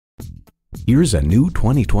Here's a new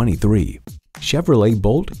 2023 Chevrolet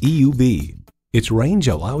Bolt EUV. Its range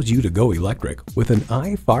allows you to go electric with an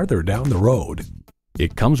eye farther down the road.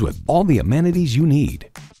 It comes with all the amenities you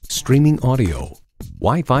need: streaming audio,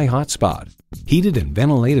 Wi-Fi hotspot, heated and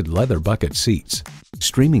ventilated leather bucket seats,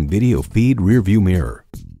 streaming video feed rearview mirror,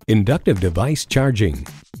 inductive device charging,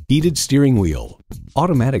 heated steering wheel,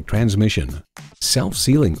 automatic transmission,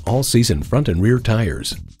 self-sealing all-season front and rear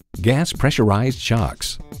tires, gas pressurized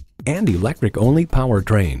shocks, and electric-only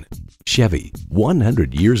powertrain. Chevy,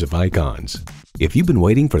 100 years of icons. If you've been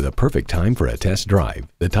waiting for the perfect time for a test drive,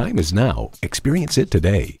 the time is now. Experience it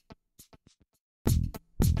today.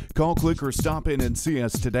 Call, click, or stop in and see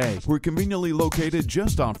us today. We're conveniently located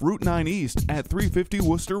just off Route 9 East at 350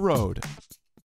 Worcester Road.